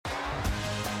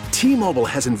T-Mobile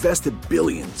has invested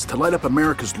billions to light up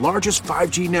America's largest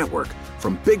 5G network,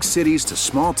 from big cities to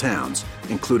small towns,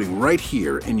 including right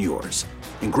here in yours.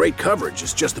 And great coverage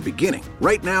is just the beginning.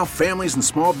 Right now, families and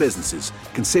small businesses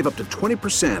can save up to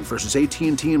 20% versus AT&T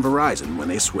and Verizon when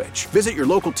they switch. Visit your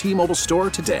local T-Mobile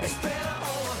store today.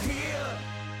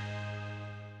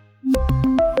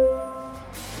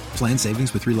 Plan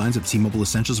savings with 3 lines of T-Mobile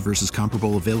Essentials versus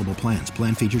comparable available plans.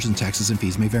 Plan features and taxes and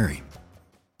fees may vary.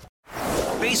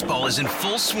 Baseball is in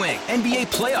full swing. NBA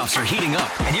playoffs are heating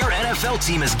up, and your NFL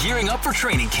team is gearing up for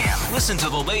training camp. Listen to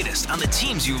the latest on the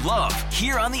teams you love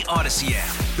here on the Odyssey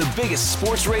app. The biggest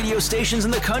sports radio stations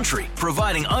in the country,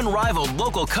 providing unrivaled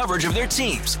local coverage of their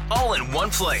teams, all in one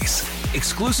place.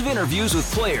 Exclusive interviews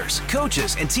with players,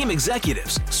 coaches, and team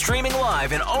executives, streaming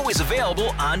live and always available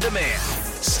on demand.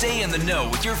 Stay in the know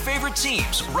with your favorite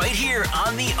teams right here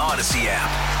on the Odyssey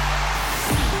app.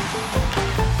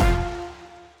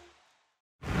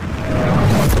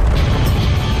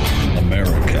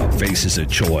 America faces a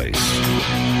choice.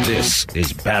 This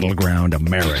is Battleground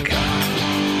America.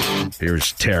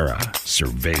 Here's Tara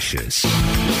Servatius.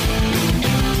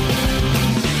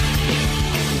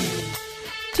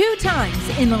 2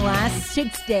 times in the last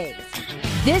 6 days,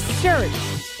 this search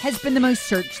has been the most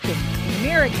searched thing in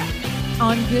America.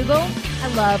 On Google,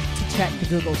 I love to check the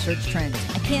Google search trends.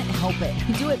 I can't help it.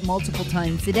 I do it multiple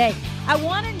times a day. I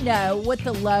want to know what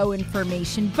the low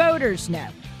information voters know.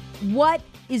 What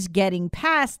is getting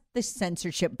past the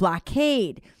censorship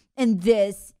blockade? And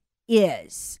this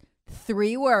is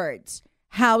 3 words: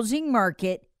 housing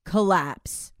market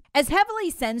collapse. As heavily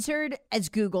censored as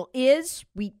Google is,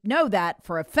 we know that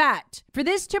for a fact. For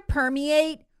this to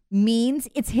permeate means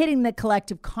it's hitting the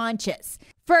collective conscious.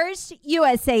 First,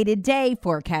 USA Today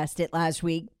forecast it last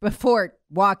week before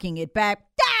walking it back.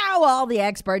 Now all the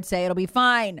experts say it'll be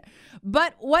fine.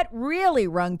 But what really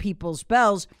rung people's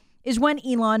bells is when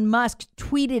Elon Musk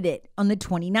tweeted it on the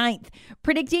 29th,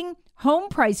 predicting home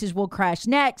prices will crash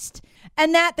next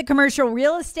and that the commercial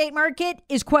real estate market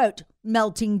is, quote,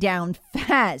 melting down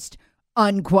fast,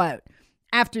 unquote.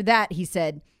 After that, he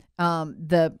said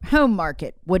the home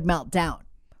market would melt down.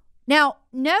 Now,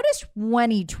 notice when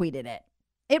he tweeted it.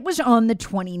 It was on the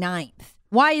 29th.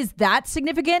 Why is that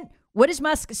significant? What is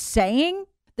Musk saying?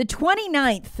 The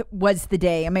 29th was the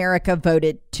day America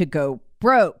voted to go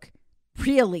broke.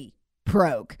 Really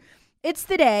broke. It's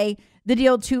the day the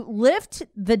deal to lift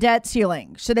the debt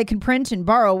ceiling so they can print and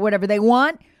borrow whatever they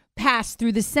want passed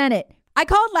through the Senate. I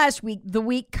called last week the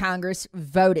week Congress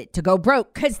voted to go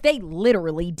broke, because they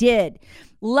literally did.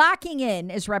 Locking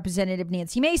in, as Representative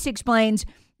Nancy Mace explains,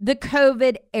 the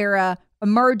COVID era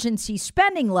emergency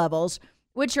spending levels,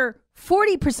 which are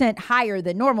 40% higher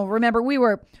than normal. Remember, we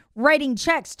were writing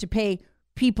checks to pay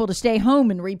people to stay home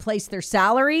and replace their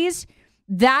salaries.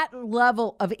 That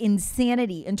level of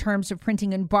insanity in terms of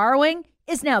printing and borrowing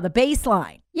is now the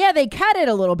baseline. Yeah, they cut it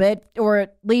a little bit, or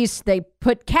at least they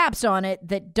put caps on it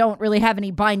that don't really have any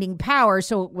binding power,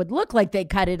 so it would look like they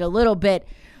cut it a little bit.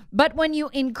 But when you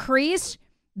increase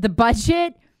the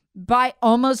budget by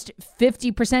almost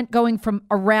 50%, going from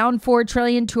around $4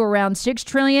 trillion to around $6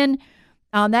 trillion,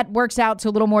 that works out to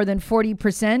a little more than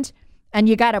 40%, and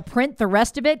you got to print the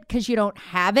rest of it because you don't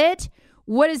have it.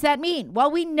 What does that mean? Well,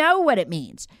 we know what it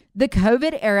means. The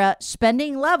COVID era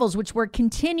spending levels, which were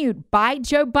continued by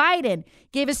Joe Biden,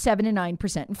 gave us 7 to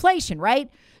 9% inflation, right?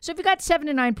 So if you got 7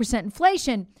 to 9%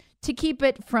 inflation, to keep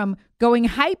it from going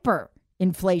hyper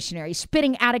inflationary,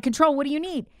 spitting out of control, what do you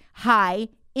need? High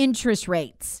interest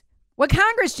rates. What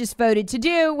Congress just voted to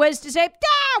do was to say,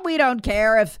 we don't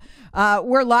care if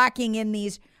we're locking in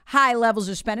these high levels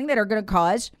of spending that are going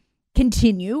to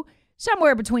continue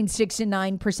somewhere between 6 and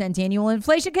 9% annual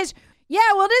inflation, because,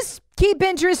 we'll just keep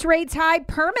interest rates high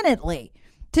permanently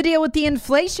to deal with the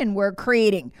inflation we're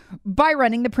creating by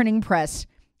running the printing press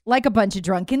like a bunch of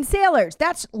drunken sailors.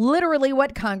 That's literally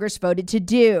what Congress voted to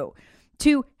do,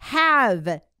 to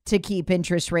have to keep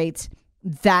interest rates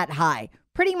that high,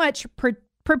 pretty much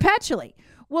perpetually.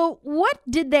 Well, what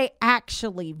did they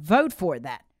actually vote for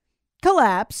then?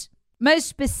 Collapse, most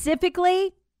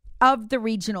specifically of the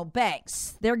regional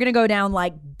banks. They're going to go down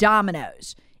like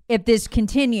dominoes if this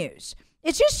continues.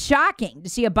 It's just shocking to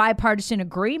see a bipartisan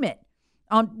agreement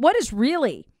on what is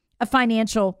really a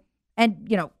financial and,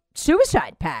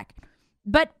 suicide pact.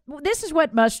 But this is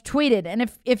what Musk tweeted.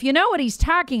 And if you know what he's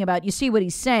talking about, you see what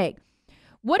he's saying.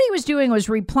 What he was doing was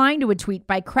replying to a tweet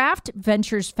by Kraft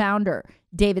Ventures founder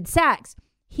David Sachs.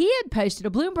 He had posted a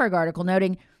Bloomberg article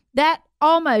noting that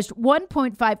almost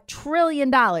 $1.5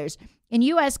 trillion in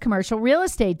U.S. commercial real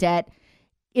estate debt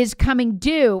is coming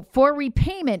due for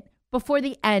repayment before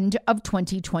the end of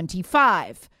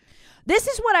 2025. This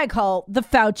is what I call the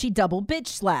Fauci double bitch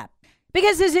slap.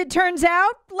 Because as it turns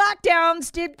out,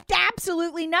 lockdowns did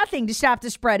absolutely nothing to stop the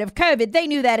spread of COVID. They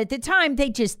knew that at the time. They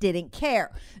just didn't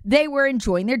care. They were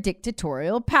enjoying their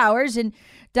dictatorial powers, and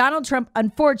Donald Trump,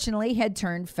 unfortunately, had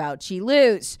turned Fauci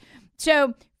loose.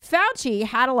 So Fauci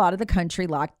had a lot of the country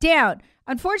locked down.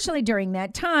 Unfortunately, during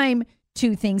that time,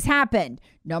 two things happened.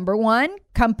 Number one,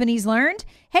 companies learned,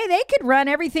 hey, they could run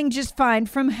everything just fine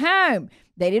from home.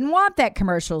 They didn't want that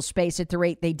commercial space at the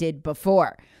rate they did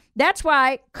before. That's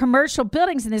why commercial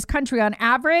buildings in this country, on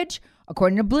average,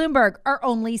 according to Bloomberg, are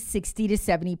only 60 to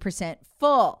 70%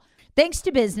 full, thanks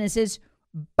to businesses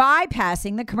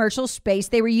bypassing the commercial space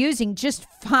they were using just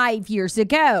 5 years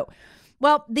ago.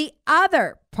 Well, the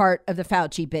other part of the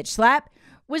Fauci bitch slap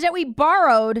was that we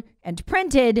borrowed and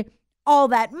printed all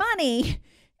that money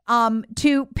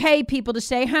to pay people to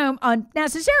stay home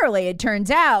unnecessarily, it turns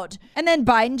out. And then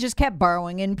Biden just kept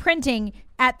borrowing and printing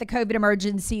at the COVID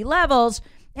emergency levels.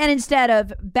 And instead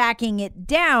of backing it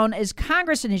down, as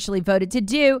Congress initially voted to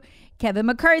do, Kevin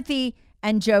McCarthy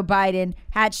and Joe Biden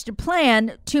hatched a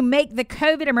plan to make the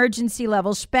COVID emergency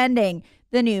level spending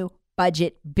the new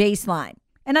budget baseline.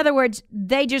 In other words,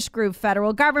 they just grew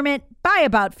federal government by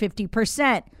about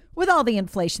 50% with all the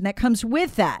inflation that comes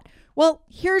with that. Well,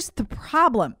 here's the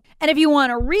problem. And if you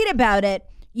want to read about it,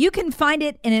 you can find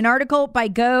it in an article by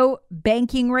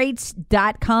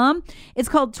GoBankingRates.com. It's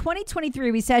called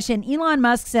 2023 Recession. Elon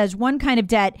Musk says one kind of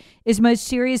debt is most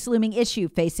serious looming issue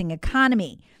facing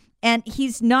economy. And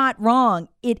he's not wrong.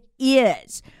 It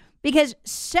is. Because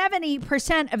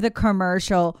 70% of the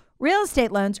commercial real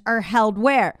estate loans are held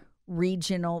where?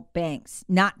 Regional banks,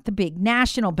 not the big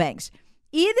national banks.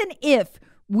 Even if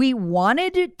we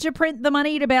wanted to print the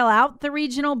money to bail out the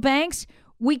regional banks,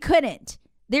 we couldn't.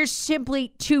 There's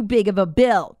simply too big of a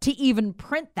bill to even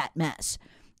print that mess.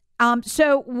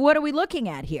 So what are we looking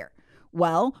at here?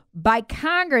 Well, by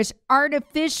Congress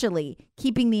artificially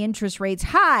keeping the interest rates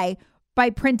high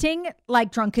by printing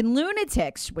like drunken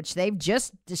lunatics, which they've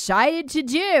just decided to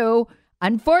do.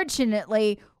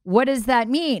 Unfortunately, what does that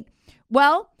mean?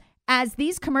 Well, as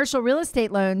these commercial real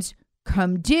estate loans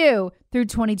come due through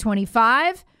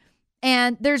 2025,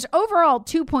 and there's overall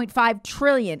 $2.5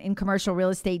 trillion in commercial real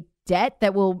estate debt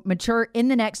that will mature in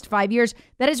the next 5 years.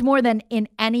 That is more than in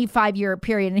any 5-year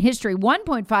period in history.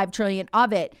 1.5 trillion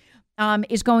of it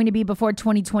is going to be before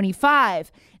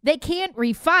 2025. They can't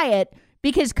refi it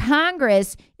because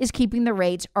Congress is keeping the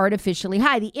rates artificially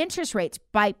high, the interest rates,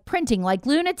 by printing like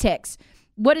lunatics.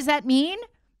 What does that mean?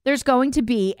 There's going to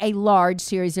be a large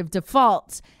series of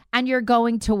defaults, and you're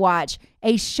going to watch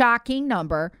a shocking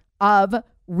number of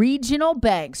regional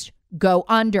banks go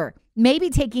under, maybe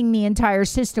taking the entire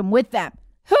system with them.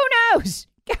 Who knows?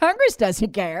 Congress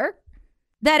doesn't care.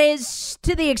 That is,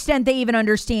 to the extent they even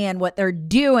understand what they're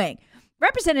doing.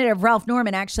 Representative Ralph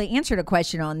Norman actually answered a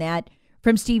question on that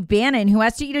from Steve Bannon, who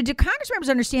asked, do Congress members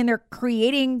understand they're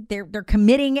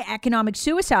committing economic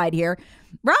suicide here?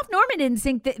 Ralph Norman didn't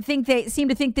seem to think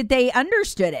that they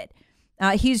understood it.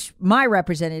 He's my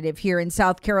representative here in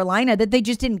South Carolina, that they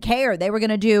just didn't care. They were going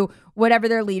to do whatever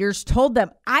their leaders told them.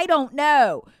 I don't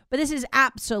know, but this is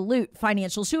absolute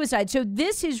financial suicide. So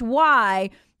this is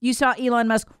why you saw Elon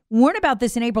Musk warn about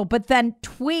this in April, but then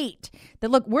tweet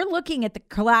that, look, we're looking at the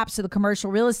collapse of the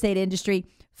commercial real estate industry,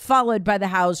 followed by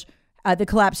the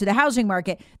collapse of the housing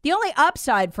market. The only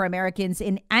upside for Americans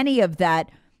in any of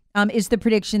that is the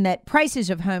prediction that prices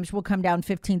of homes will come down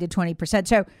 15 to 20%.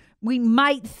 So we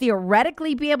might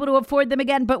theoretically be able to afford them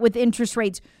again, but with interest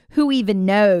rates, who even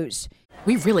knows?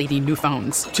 We really need new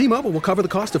phones. T-Mobile will cover the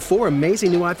cost of 4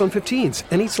 amazing new iPhone 15s,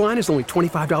 and each line is only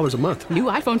 $25 a month. New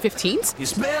iPhone 15s?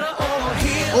 It's better over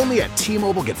here. Only at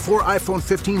T-Mobile, get 4 iPhone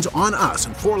 15s on us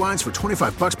and 4 lines for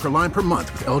 $25 per line per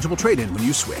month with eligible trade-in when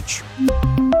you switch.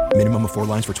 Minimum of 4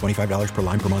 lines for $25 per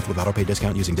line per month with autopay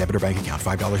discount using debit or bank account.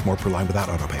 $5 more per line without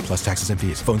autopay, plus taxes and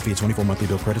fees. Phone fee at 24 monthly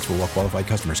bill credits for well-qualified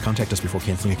customers. Contact us before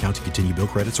canceling account to continue bill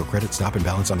credits or credit stop and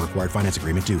balance on required finance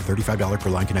agreement due. $35 per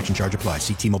line connection charge applies.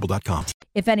 See T-Mobile.com.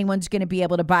 If anyone's going to be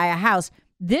able to buy a house,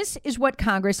 this is what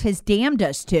Congress has damned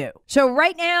us to. So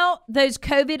right now, those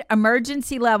COVID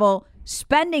emergency level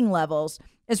spending levels,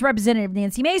 as Representative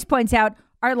Nancy Mace points out,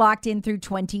 are locked in through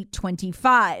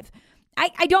 2025.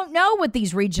 I don't know what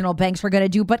these regional banks are going to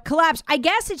do, but collapse. I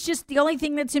guess it's just the only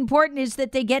thing that's important is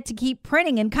that they get to keep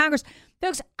printing in Congress.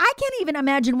 Folks, I can't even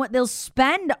imagine what they'll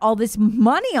spend all this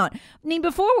money on. I mean,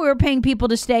 before we were paying people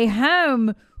to stay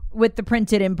home with the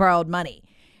printed and borrowed money.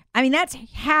 I mean, that's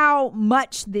how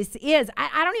much this is.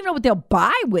 I don't even know what they'll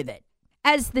buy with it.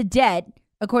 As the debt,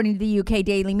 according to the UK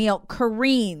Daily Mail,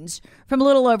 careens from a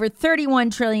little over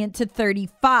 31 trillion to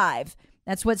 35.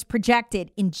 That's what's projected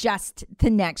in just the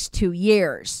next 2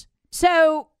 years.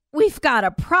 So we've got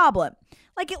a problem.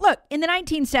 Like, look, in the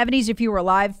 1970s, if you were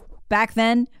alive back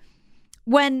then,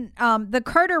 when the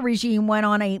Carter regime went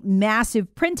on a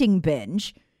massive printing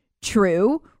binge,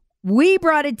 true, we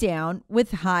brought it down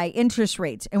with high interest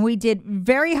rates, and we did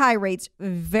very high rates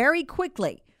very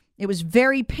quickly. It was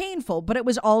very painful, but it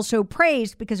was also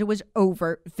praised because it was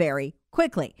over very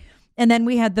quickly. And then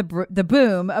we had the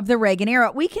boom of the Reagan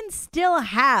era. We can still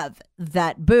have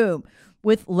that boom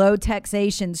with low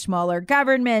taxation, smaller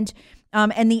government,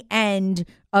 and the end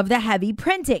of the heavy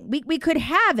printing. We could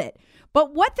have it.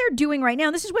 But what they're doing right now,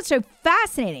 and this is what's so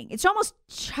fascinating, it's almost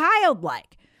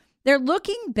childlike. They're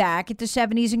looking back at the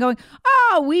 70s and going,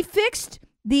 oh, we fixed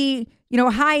the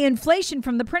high inflation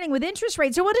from the printing with interest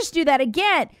rates, so we'll just do that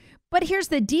again. But here's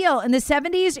the deal. In the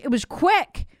 70s, it was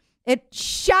quick. It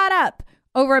shot up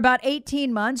over about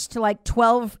 18 months to like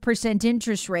 12%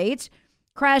 interest rates,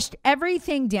 crashed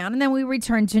everything down, and then we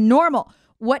returned to normal.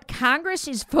 What Congress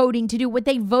is voting to do, what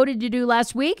they voted to do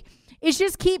last week, is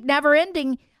just keep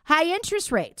never-ending high interest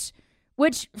rates,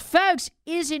 which, folks,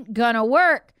 isn't going to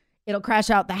work. It'll crash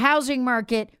out the housing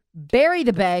market, bury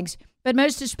the banks, but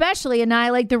most especially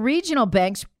annihilate the regional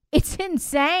banks. It's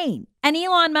insane. And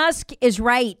Elon Musk is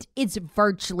right. It's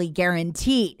virtually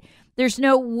guaranteed. There's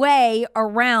no way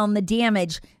around the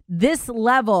damage this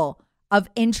level of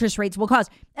interest rates will cause.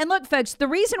 And look, folks, the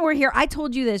reason we're here, I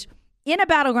told you this in a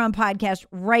Battleground podcast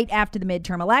right after the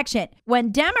midterm election,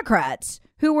 when Democrats,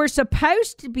 who were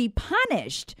supposed to be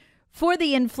punished for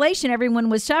the inflation everyone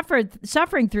was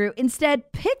suffering through,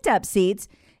 instead picked up seats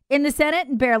in the Senate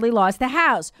and barely lost the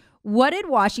House. What did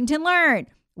Washington learn?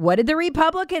 What did the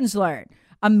Republicans learn?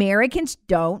 Americans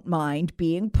don't mind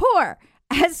being poor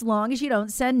as long as you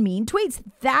don't send mean tweets.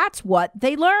 That's what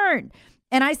they learned.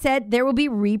 And I said there will be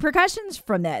repercussions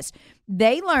from this.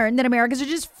 They learned that Americans are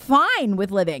just fine with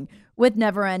living with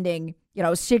never-ending,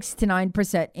 6 to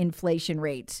 9% inflation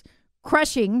rates,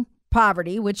 crushing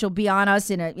poverty, which will be on us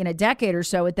in a decade or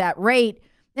so at that rate,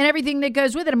 and everything that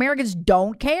goes with it. Americans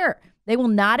don't care. They will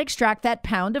not extract that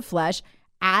pound of flesh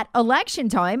at election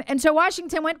time. And so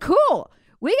Washington went, cool,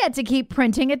 we get to keep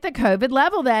printing at the COVID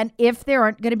level then if there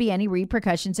aren't going to be any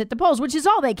repercussions at the polls, which is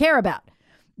all they care about.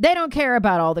 They don't care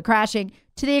about all the crashing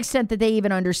to the extent that they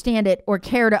even understand it or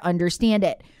care to understand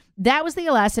it. That was the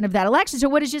lesson of that election. So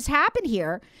what has just happened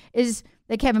here is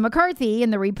that Kevin McCarthy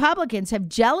and the Republicans have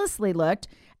jealously looked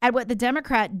at what the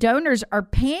Democrat donors are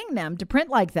paying them to print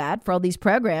like that for all these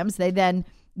programs. They then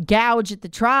gouge at the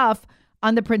trough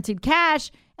on the printed cash.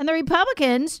 And the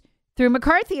Republicans, through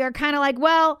McCarthy, are kind of like,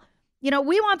 well, we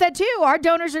want that too. Our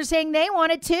donors are saying they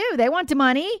want it too. They want the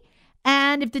money.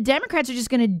 And if the Democrats are just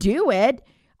going to do it,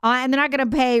 and they're not going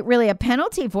to pay really a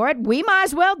penalty for it, we might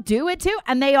as well do it too.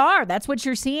 And they are. That's what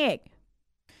you're seeing.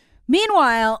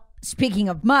 Meanwhile, speaking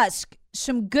of Musk,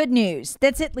 some good news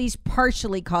that's at least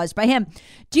partially caused by him.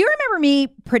 Do you remember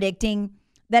me predicting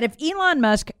that if Elon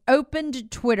Musk opened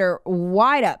Twitter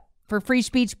wide up for free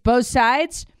speech, both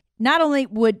sides, not only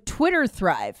would Twitter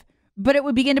thrive, but it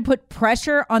would begin to put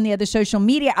pressure on the other social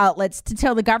media outlets to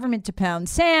tell the government to pound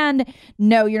sand.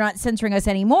 No, you're not censoring us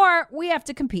anymore. We have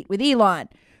to compete with Elon.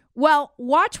 Well,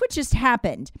 watch what just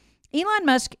happened. Elon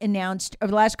Musk announced over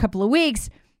the last couple of weeks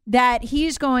that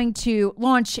he's going to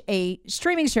launch a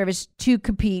streaming service to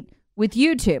compete with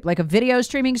YouTube, like a video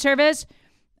streaming service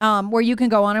where you can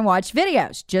go on and watch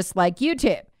videos, just like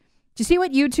YouTube. Do you see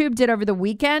what YouTube did over the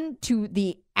weekend to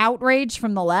the outrage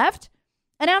from the left?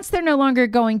 Announced they're no longer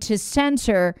going to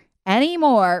censor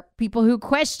anymore people who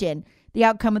question the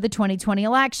outcome of the 2020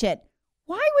 election.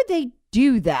 Why would they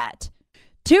do that?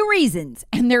 2 reasons,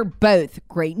 and they're both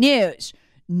great news.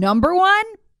 Number one,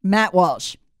 Matt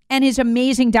Walsh and his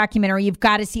amazing documentary. You've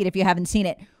got to see it if you haven't seen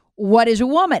it. What is a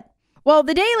Woman? Well,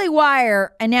 the Daily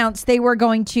Wire announced they were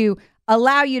going to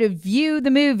allow you to view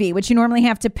the movie, which you normally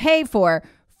have to pay for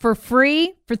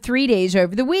free for 3 days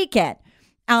over the weekend.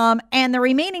 And the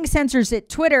remaining censors at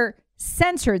Twitter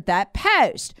censored that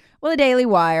post. Well, the Daily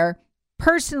Wire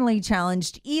personally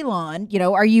challenged Elon,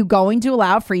 are you going to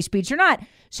allow free speech or not?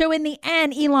 So in the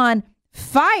end, Elon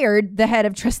fired the head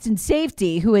of trust and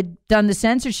safety who had done the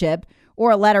censorship,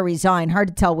 or let her resign. Hard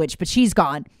to tell which, but she's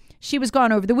gone. She was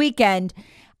gone over the weekend.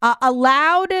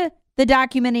 Allowed the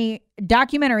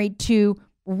documentary to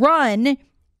run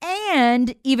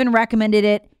and even recommended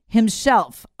it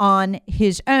himself on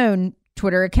his own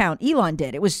Twitter account. Elon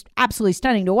did. It was absolutely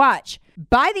stunning to watch.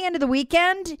 By the end of the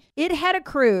weekend, it had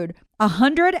accrued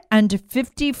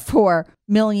 154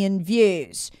 million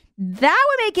views. That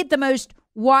would make it the most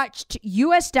watched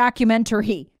U.S.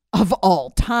 documentary of all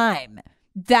time.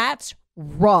 That's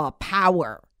raw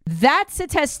power. That's a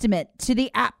testament to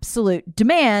the absolute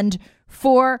demand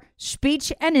for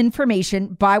speech and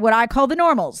information by what I call the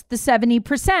normals, the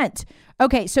 70%.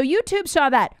 Okay, so YouTube saw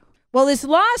that. Well, this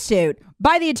lawsuit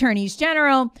by the attorneys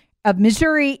general of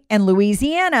Missouri and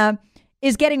Louisiana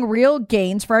is getting real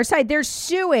gains for our side. They're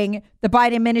suing the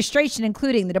Biden administration,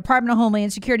 including the Department of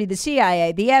Homeland Security, the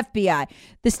CIA, the FBI,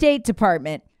 the State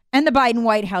Department, and the Biden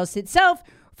White House itself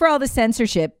for all the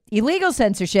censorship, illegal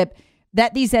censorship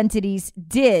that these entities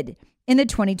did in the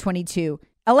 2022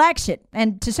 election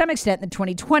and to some extent the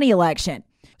 2020 election.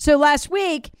 So last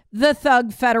week, the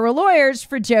thug federal lawyers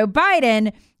for Joe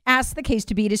Biden asked the case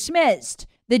to be dismissed.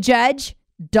 The judge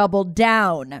doubled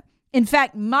down. In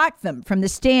fact, mocked them from the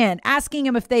stand, asking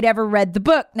them if they'd ever read the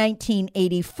book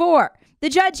 1984. The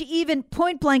judge even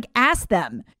point blank asked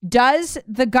them, does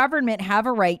the government have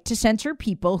a right to censor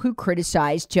people who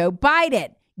criticize Joe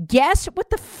Biden? Guess what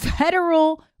the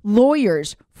federal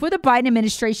lawyers for the Biden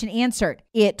administration answered?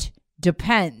 It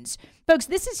depends. Folks,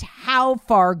 this is how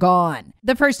far gone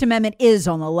the First Amendment is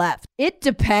on the left. It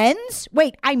depends?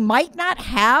 Wait, I might not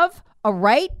have a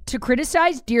right to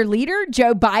criticize dear leader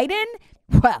Joe Biden?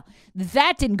 Well,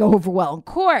 that didn't go over well in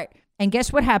court. And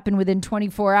guess what happened within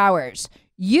 24 hours?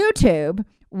 YouTube,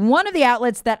 one of the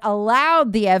outlets that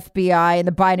allowed the FBI and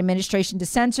the Biden administration to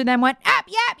censor them, went,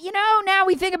 now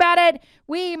we think about it,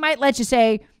 we might let you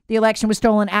say the election was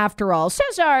stolen after all. So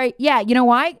sorry. Yeah, you know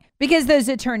why? Because those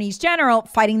attorneys general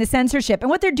fighting the censorship. And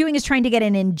what they're doing is trying to get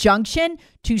an injunction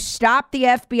to stop the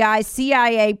FBI,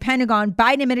 CIA, Pentagon,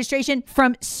 Biden administration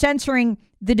from censoring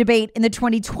the debate in the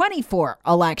 2024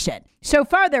 election. So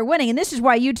far, they're winning. And this is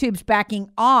why YouTube's backing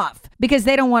off, because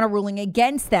they don't want a ruling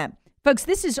against them. Folks,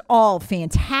 this is all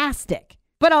fantastic,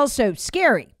 but also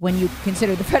scary when you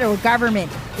consider the federal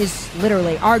government is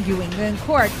literally arguing in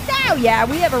court. Oh, yeah,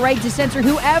 we have a right to censor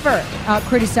whoever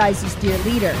criticizes dear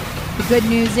leader. The good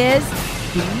news is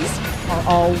these are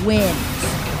all wins.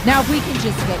 Now, if we can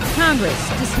just get Congress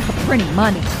to stop printing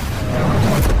money.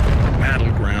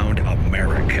 Battleground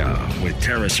America with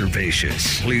Tara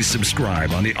Servatius. Please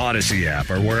subscribe on the Odyssey app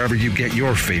or wherever you get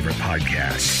your favorite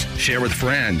podcasts. Share with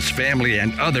friends, family,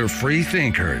 and other free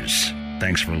thinkers.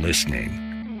 Thanks for listening.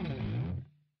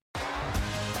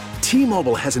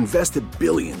 T-Mobile has invested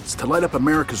billions to light up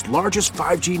America's largest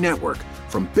 5G network,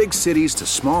 from big cities to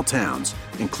small towns,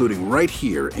 including right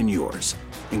here in yours.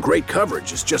 And great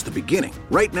coverage is just the beginning.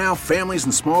 Right now, families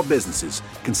and small businesses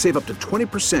can save up to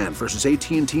 20% versus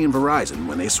AT&T and Verizon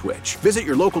when they switch. Visit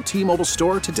your local T-Mobile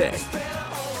store today.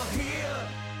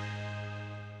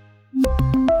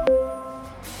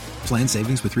 Plan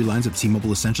savings with 3 lines of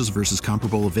T-Mobile Essentials versus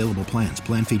comparable available plans.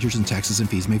 Plan features and taxes and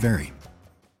fees may vary.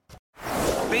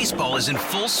 Baseball is in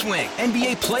full swing.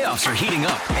 NBA playoffs are heating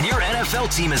up, and your NFL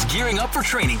team is gearing up for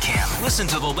training camp. Listen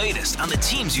to the latest on the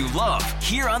teams you love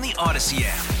here on the Odyssey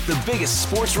app. The biggest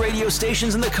sports radio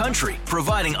stations in the country,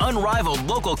 providing unrivaled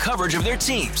local coverage of their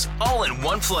teams, all in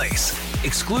one place.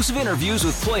 Exclusive interviews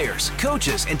with players,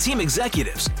 coaches, and team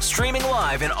executives, streaming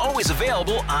live and always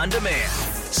available on demand.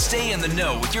 Stay in the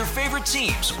know with your favorite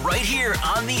teams right here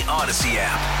on the Odyssey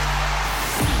app.